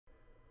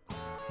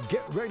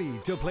Get ready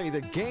to play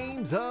the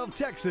games of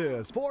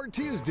Texas for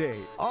Tuesday,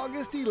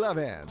 August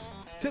 11th.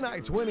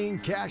 Tonight's winning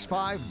Cash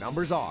 5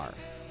 numbers are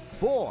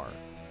 4,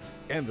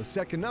 and the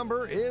second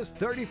number is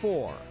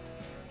 34.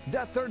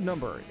 That third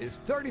number is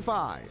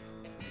 35,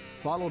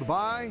 followed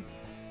by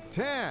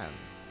 10,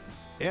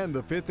 and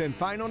the fifth and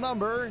final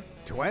number,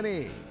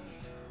 20.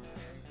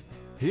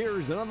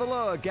 Here's another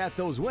look at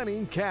those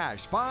winning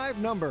Cash 5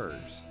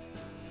 numbers.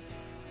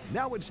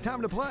 Now it's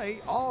time to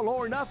play All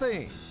or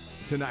Nothing.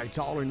 Tonight's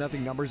All or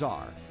Nothing numbers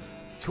are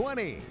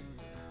 20,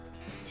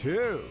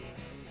 2,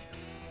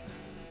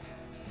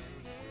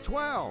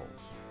 12,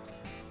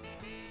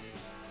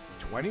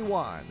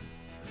 21,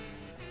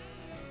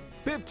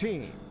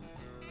 15,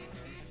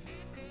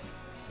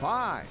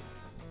 5,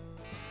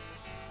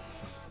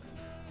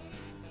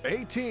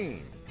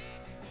 18,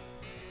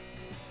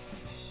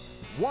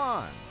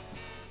 1,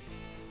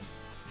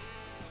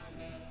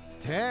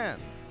 10,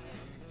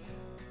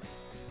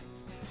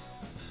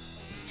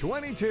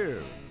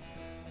 22,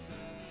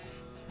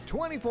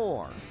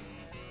 24,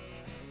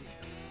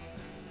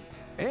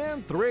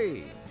 and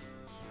 3.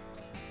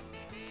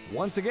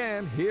 Once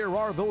again, here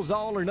are those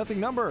All or Nothing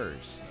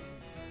numbers.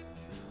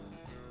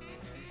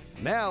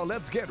 Now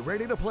let's get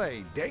ready to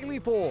play Daily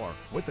 4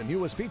 with the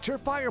newest feature,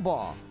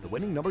 Fireball. The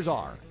winning numbers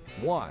are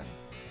 1,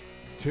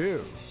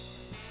 2,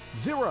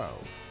 0,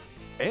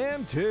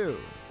 and 2.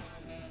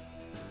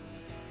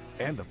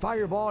 And the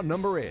Fireball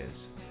number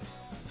is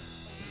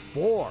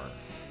 4.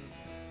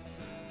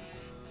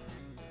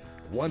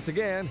 Once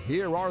again,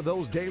 here are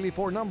those Daily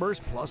 4 numbers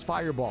plus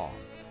Fireball.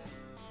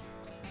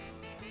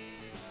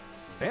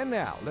 And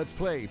now, let's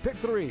play Pick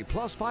 3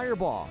 plus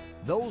Fireball.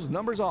 Those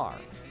numbers are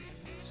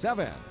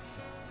 7,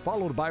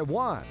 followed by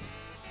 1,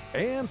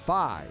 and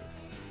 5.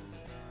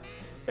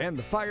 And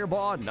the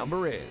Fireball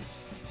number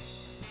is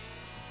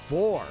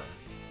 4.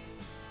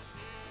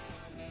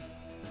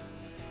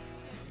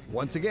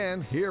 Once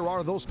again, here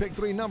are those Pick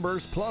 3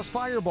 numbers plus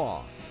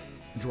Fireball.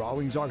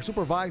 Drawings are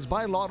supervised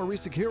by Lottery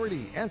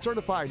Security and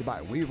certified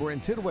by Weaver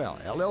and Tidwell,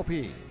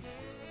 LLP.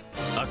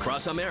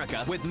 Across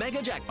America with Mega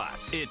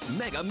Jackpots, it's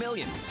Mega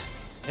Millions.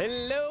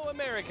 Hello,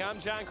 America. I'm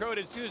John Crow.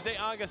 It's Tuesday,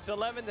 August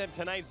 11th, and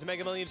tonight's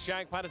Mega Millions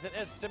jackpot is an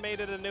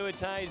estimated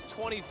annuitized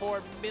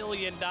 $24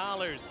 million.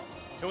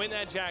 To win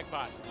that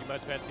jackpot, you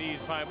must bet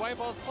these 5 white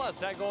balls plus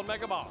that gold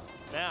Mega Ball.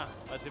 Now,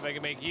 let's see if I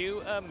can make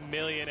you a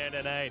millionaire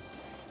tonight.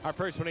 Our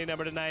first winning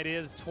number tonight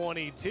is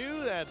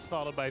 22. That's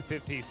followed by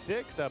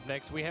 56. Up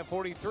next, we have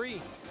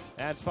 43.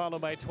 That's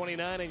followed by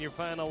 29, and your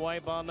final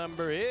white ball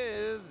number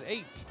is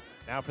 8.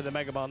 Now for the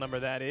Mega Ball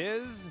number, that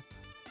is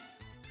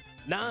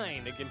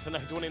 9. Again,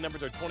 tonight's winning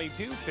numbers are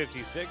 22,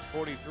 56,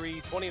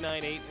 43,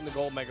 29, 8, and the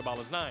gold Mega Ball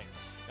is 9.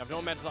 Now, if no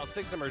one matches all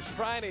 6 numbers,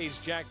 Friday's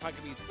jackpot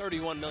could be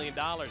 $31 million.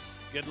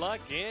 Good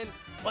luck and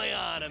play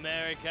on,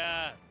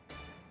 America.